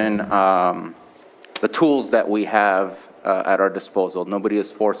conversation the tools that we have at our disposal. Nobody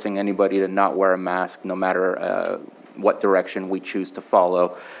is forcing anybody to not wear a mask, no matter what direction we choose to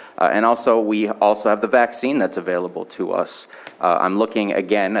follow. And also, we also have the vaccine that's available to us. I'm looking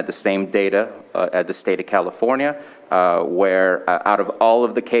again at the same data at the state of California, where out of all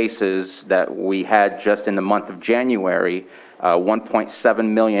of the cases that we had just in the month of January, 1.7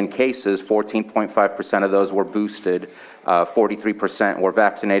 million cases, 14.5% of those were boosted, 43% were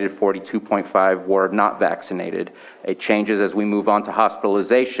vaccinated, 42.5% were not vaccinated. It changes as we move on to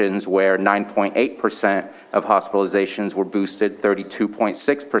hospitalizations, where 9.8% of hospitalizations were boosted,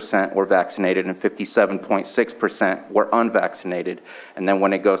 32.6% were vaccinated, and 57.6% were unvaccinated. And then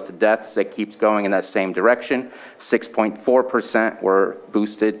when it goes to deaths, it keeps going in that same direction. 6.4% were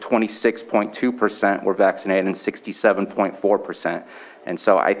boosted, 26.2% were vaccinated, and 67.4%. And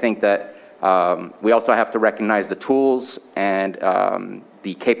so I think that we also have to recognize the tools and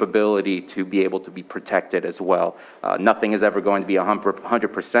the capability to be able to be protected as well. Nothing is ever going to be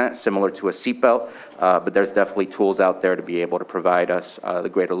 100% similar to a seatbelt, but there's definitely tools out there to be able to provide us the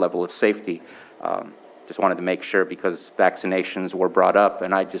greater level of safety. Just wanted to make sure, because vaccinations were brought up,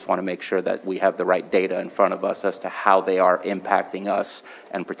 and I just want to make sure that we have the right data in front of us as to how they are impacting us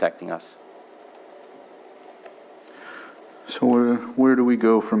and protecting us. So where do we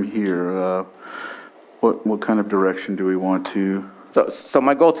go from here? What kind of direction do we want to? So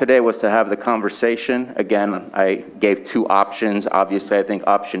my goal today was to have the conversation. Again, I gave 2 options. Obviously, I think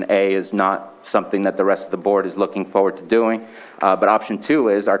option A is not something that the rest of the board is looking forward to doing. But option 2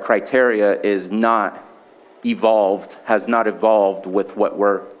 is our criteria is not evolved, has not evolved with what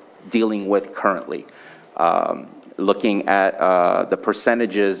we're dealing with currently. looking at the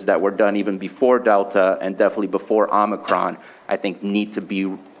percentages that were done even before Delta and definitely before Omicron, I think need to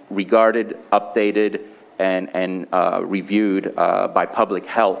be regarded, updated, and reviewed by public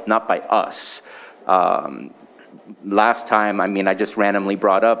health, not by us. Last time, I mean, I just randomly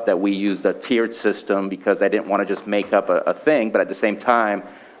brought up that we used a tiered system because I didn't want to just make up a thing, but at the same time,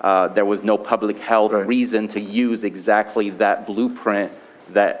 there was no public health reason to use exactly that blueprint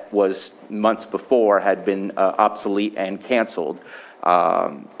that was months before had been obsolete and canceled.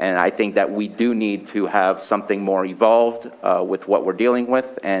 And I think that we do need to have something more evolved with what we're dealing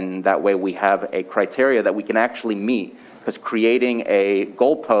with, and that way we have a criteria that we can actually meet, because creating a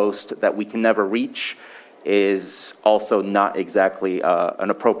goalpost that we can never reach is also not exactly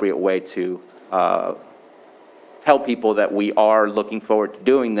an appropriate way to tell people that we are looking forward to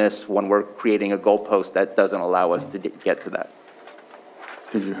doing this when we're creating a goalpost that doesn't allow us to get to that.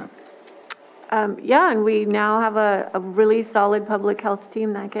 Did you have? Yeah, and we now have a really solid public health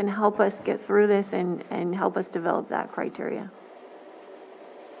team that can help us get through this and help us develop that criteria.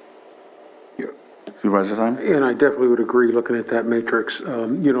 Supervisor Simon? And I definitely would agree, looking at that matrix.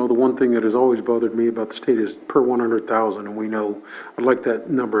 You know, the one thing that has always bothered me about the state is per 100,000, and we know, I'd like that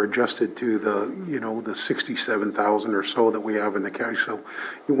number adjusted to the, you know, the 67,000 or so that we have in the county. So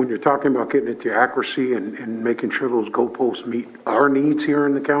when you're talking about getting it to accuracy and making sure those goalposts meet our needs here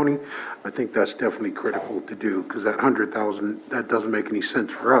in the county, I think that's definitely critical to do, because that 100,000, that doesn't make any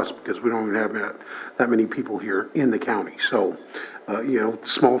sense for us, because we don't even have that many people here in the county. So, you know,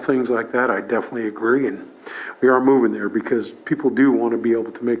 small things like that, I definitely agree, and we are moving there because people do want to be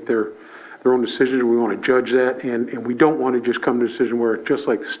able to make their own decisions. We want to judge that, and we don't want to just come to a decision where, just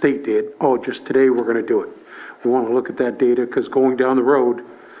like the state did, oh, just today we're going to do it. We want to look at that data, because going down the road,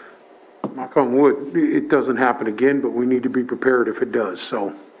 knock on wood, it doesn't happen again, but we need to be prepared if it does,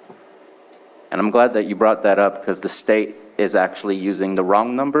 so. And I'm glad that you brought that up, because the state is actually using the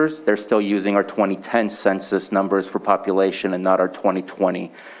wrong numbers. They're still using our 2010 census numbers for population and not our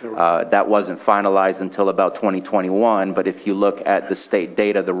 2020. That wasn't finalized until about 2021, but if you look at the state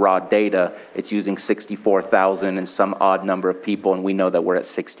data, the raw data, it's using 64,000 and some odd number of people, and we know that we're at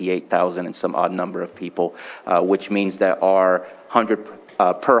 68,000 and some odd number of people, which means that our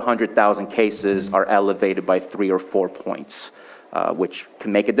per 100,000 cases are elevated by 3 or 4 points, which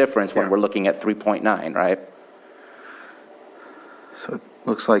can make a difference when we're looking at 3.9, right? So it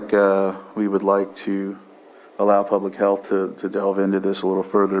looks like we would like to allow public health to delve into this a little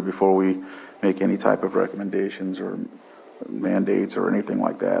further before we make any type of recommendations or mandates or anything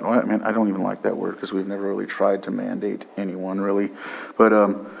like that. Well, I mean, I don't even like that word, because we've never really tried to mandate anyone, really. But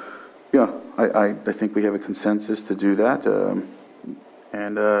yeah, I think we have a consensus to do that.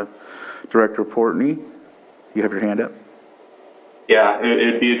 And Director Portney, you have your hand up. Yeah,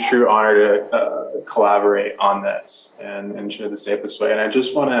 it'd be a true honor to collaborate on this and ensure the safest way. And I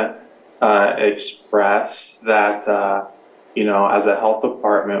just want to express that, you know, as a health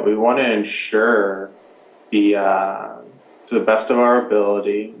department, we want to ensure to the best of our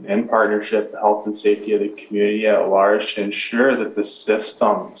ability, in partnership, the health and safety of the community at large, to ensure that the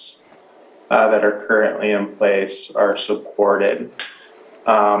systems that are currently in place are supported.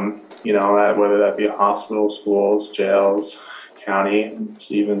 You know, whether that be hospitals, schools, jails, county,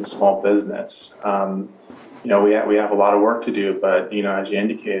 even small business. You know, we have a lot of work to do, but, you know, as you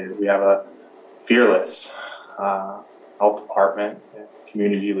indicated, we have a fearless health department and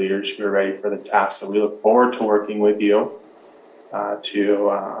community leaders who are ready for the task. So we look forward to working with you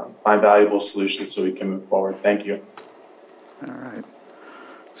to find valuable solutions so we can move forward. Thank you. All right.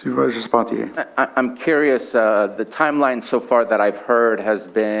 Supervisor Sabatier. I'm curious, the timeline so far that I've heard has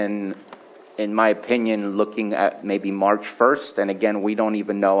been, in my opinion, looking at maybe March 1st. And again, we don't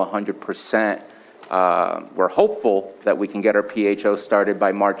even know 100%. We're hopeful that we can get our PHO started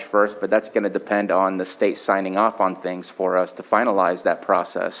by March 1st, but that's going to depend on the state signing off on things for us to finalize that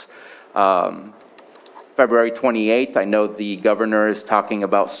process. February 28th, I know the governor is talking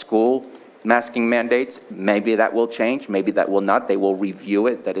about school masking mandates. Maybe that will change, maybe that will not. They will review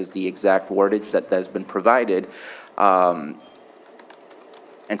it. That is the exact wordage that has been provided. And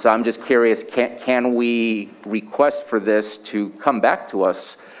so I'm just curious, can we request for this to come back to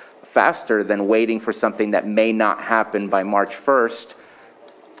us faster than waiting for something that may not happen by March 1st?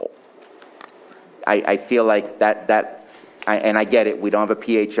 I feel like and I get it, we don't have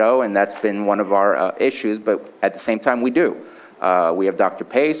a PHO, and that's been one of our issues, but at the same time we do. We have Dr.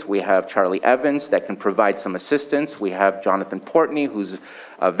 Pace, we have Charlie Evans that can provide some assistance. We have Jonathan Portney, who's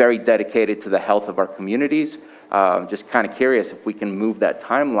very dedicated to the health of our communities. Just kind of curious if we can move that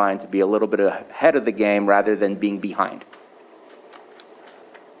timeline to be a little bit ahead of the game rather than being behind.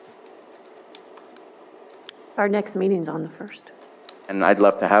 Our next meeting's on the 1st. And I'd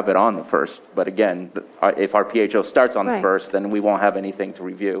love to have it on the 1st, but again, if our PHO starts on the Right. 1st, then we won't have anything to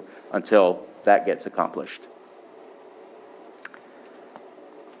review until that gets accomplished.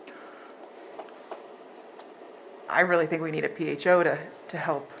 I really think we need a PHO to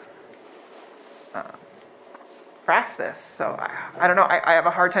help craft this. So I don't know. I have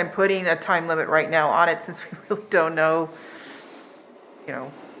a hard time putting a time limit right now on it since we really don't know,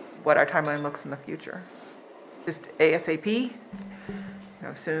 what our timeline looks in the future. Just ASAP,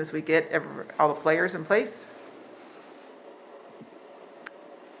 as soon as we get all the players in place.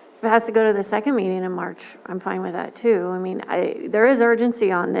 If it has to go to the second meeting in March, I'm fine with that too. I mean, there is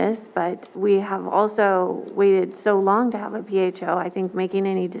urgency on this, but we have also waited so long to have a PHO. I think making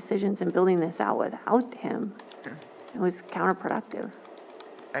any decisions and building this out without him, it was counterproductive.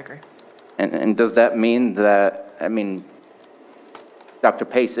 I agree. And does that mean that, Dr.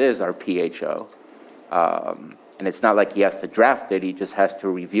 Pace is our PHO, and it's not like he has to draft it, he just has to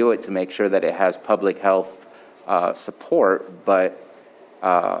review it to make sure that it has public health support, but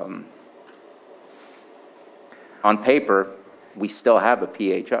on paper, we still have a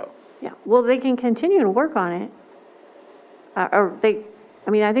PHO. Yeah, well, they can continue to work on it. I think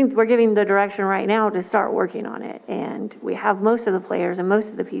we're giving the direction right now to start working on it, and we have most of the players and most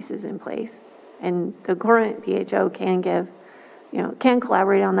of the pieces in place. And the current PHO can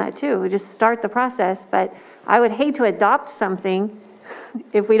collaborate on that too. We just start the process, but I would hate to adopt something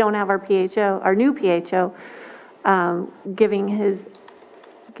if we don't have our new PHO, giving his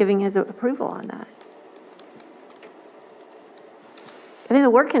approval on that. I think the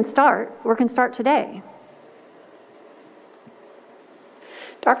work can start. Work can start today.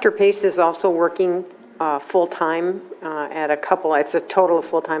 Dr. Pace is also working full-time it's a total of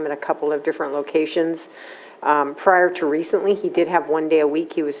full-time at a couple of different locations. Prior to recently, he did have 1 day a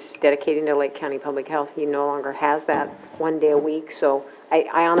week he was dedicating to Lake County Public Health. He no longer has that 1 day a week, so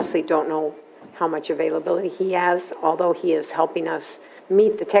I honestly don't know how much availability he has, although he is helping us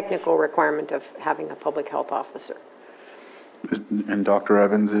meet the technical requirement of having a public health officer. And Dr.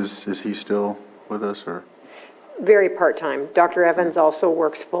 Evans, is he still with us, or? Very part-time. Dr. Evans also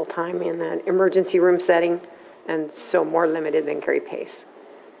works full-time in an emergency room setting, and so more limited than Gary Pace.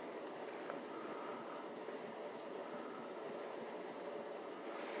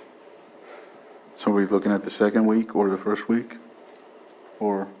 So are we looking at the second week or the first week?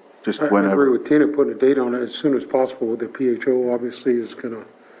 Or just I whenever? agree with Tina, putting a date on it as soon as possible. The PHO obviously is going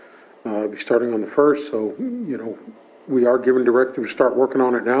to be starting on the 1st, so, we are given directive to start working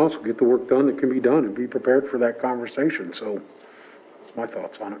on it now, so get the work done that can be done and be prepared for that conversation. So that's my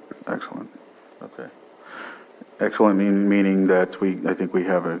thoughts on it. Excellent. Okay. Excellent, meaning that I think we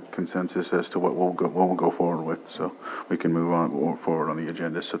have a consensus as to what we'll go forward with, so we can move on forward on the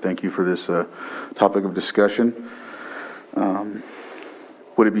agenda. So thank you for this topic of discussion.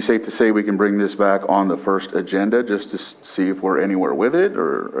 Would it be safe to say we can bring this back on the first agenda just to see if we're anywhere with it,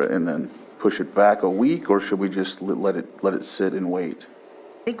 and then push it back a week, or should we just let it sit and wait?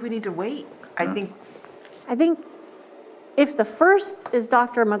 I think we need to wait. I think If the 1st is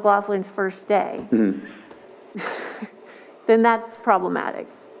Dr. McLaughlin's first day, then that's problematic.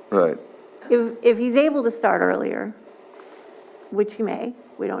 Right. If he's able to start earlier, which he may,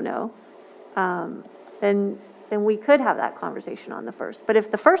 we don't know, then we could have that conversation on the 1st. But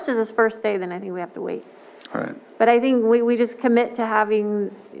if the 1st is his first day, then I think we have to wait. All right. But I think we just commit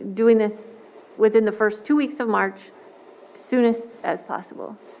to doing this within the first 2 weeks of March, as soon as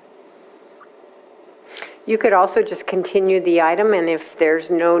possible. You could also just continue the item, and if there's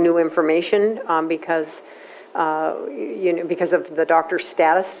no new information, because of the doctor's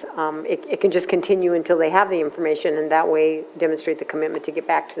status, it can just continue until they have the information, and that way demonstrate the commitment to get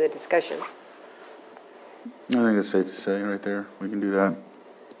back to the discussion. I think it's safe to say right there. We can do that.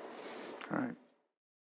 All right.